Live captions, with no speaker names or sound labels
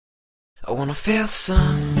I wanna feel the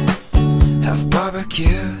sun, have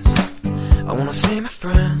barbecues. I wanna see my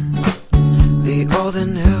friends, the old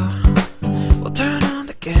and new. We'll turn on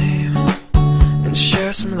the game and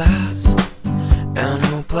share some laughs, and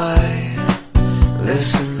we'll play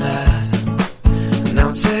this and that. Now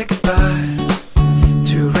we'll say goodbye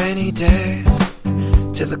to rainy days,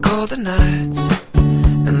 to the colder nights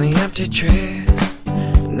and the empty trees.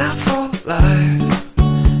 Now full of life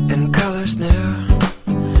and colors new,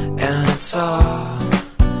 and it's all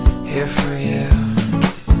here for you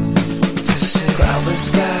to see. Cloudless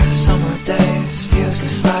skies, summer days, feels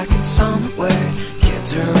just like it's somewhere.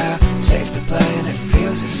 Kids are out, safe to play, and it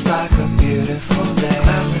feels just like a beautiful day.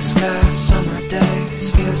 Cloudless skies, summer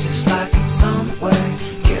days, feels just like it's somewhere.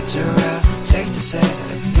 Kids are out, safe to say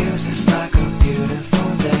that it feels just like a beautiful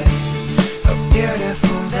day. A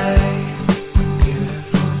beautiful day, a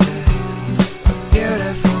beautiful day, a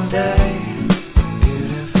beautiful day, a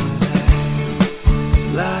beautiful day.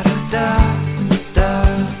 La da da da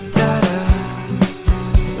da da,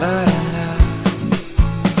 la da da.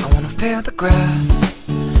 I wanna feel the grass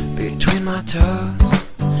between my toes.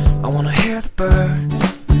 I wanna hear the birds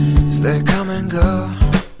as they come and go.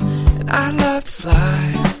 And I'd love to fly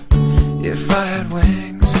if I had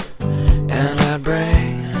wings, and I'd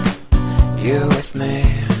bring you with me.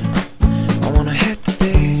 I wanna hit the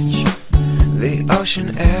beach, the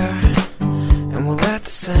ocean air, and we'll let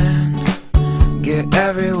the sand get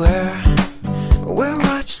everywhere. We'll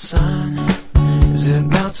watch the sun as it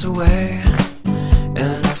melts away,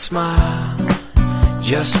 and I'll smile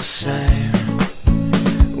just the same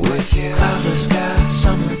with you. Cloudless skies,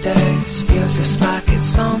 summer days, feels just like it's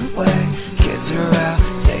somewhere. Kids are out,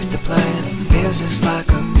 safe to play, and it feels just like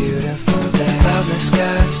a beautiful day. Cloudless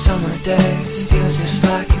skies, summer days, feels just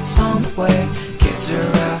like it's somewhere. Kids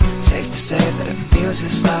are out, safe to say that it feels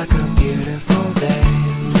just like a beautiful day.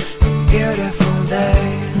 A beautiful day,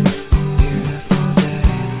 a beautiful day,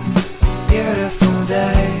 a beautiful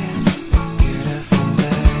day, a beautiful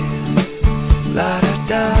day. La da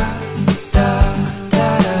da da da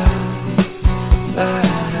da, la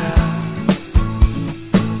da da.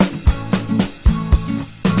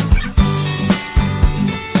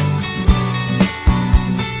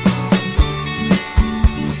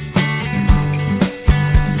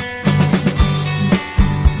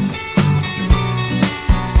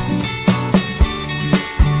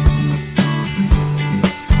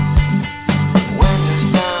 Windows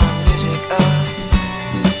down, music up,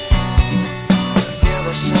 feel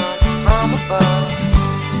the sun from above.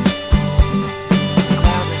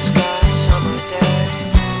 Cloudless sky, summer day,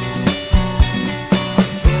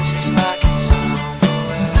 feels just like it's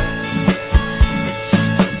somewhere. It's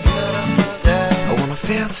just a beautiful day. I wanna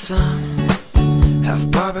feel the sun, have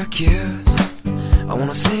barbecues. I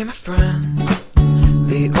wanna see my friends,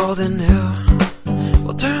 the old and new.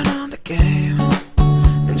 We'll turn on the game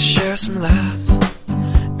and share some laughs,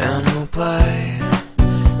 and we'll play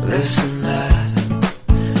this and that.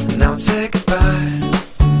 Now we'll say goodbye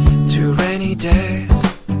to rainy days,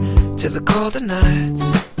 to the colder nights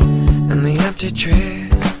and the empty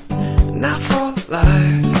trees. Now full of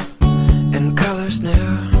life and colors new,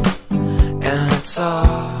 and it's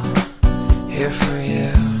all here for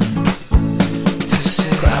you to see.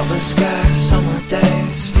 Cloudless skies, summer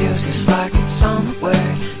days, feels just like it's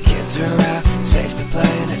somewhere. Kids are out, safe to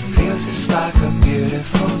play, and it feels just like a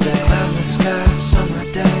beautiful day. Cloudless skies, summer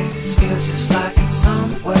days, feels just like it's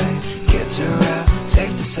somewhere. Kids are out,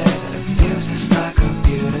 safe to say that it feels just like a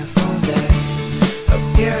beautiful day. A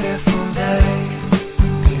beautiful day,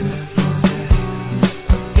 a beautiful day,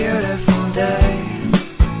 a beautiful day,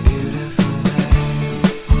 a beautiful day.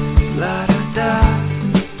 La da da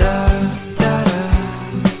da da da,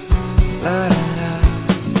 la da da.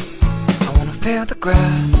 I wanna feel the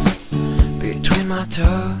grass between my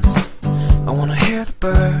toes. I wanna hear the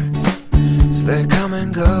birds as they come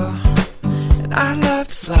and go. And I'd love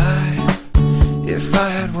to fly if I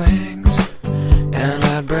had wings, and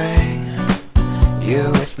I'd bring you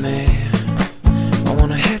with me. I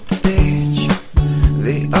wanna hit the beach,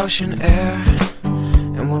 the ocean air,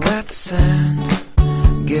 and we'll let the sand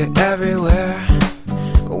get everywhere.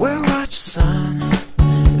 We'll watch the sun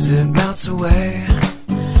as it melts away,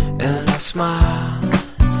 and I'll smile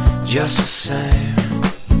just the same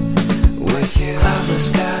with you. Cloudless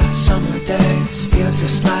skies, summer days, feels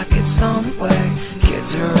just like it's somewhere.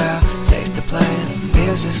 Kids are out, safe to play, and it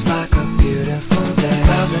feels just like a beautiful day.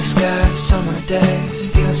 Cloudless skies, summer days,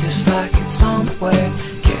 feels just like it's somewhere.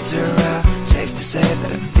 Kids are out, safe to say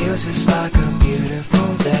that it feels just like a beautiful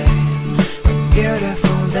day. A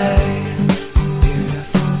beautiful day, a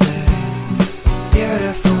beautiful day, a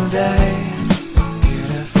beautiful day, a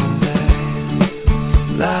beautiful day.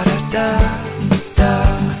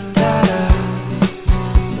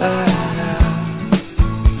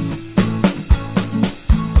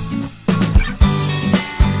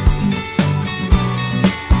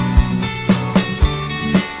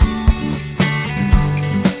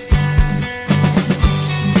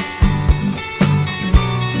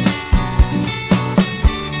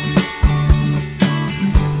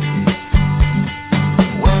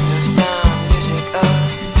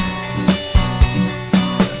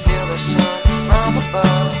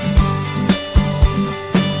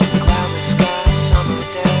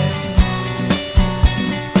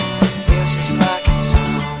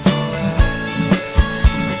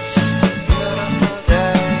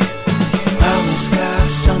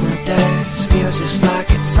 feels just like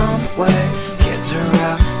it's on the way. Kids are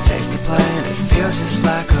out, safe to play, and it feels just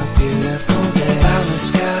like a beautiful day. Cloudless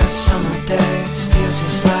skies, summer days, feels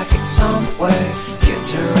just like it's on the way.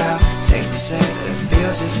 Kids are out, safe to say that it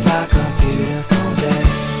feels just like a beautiful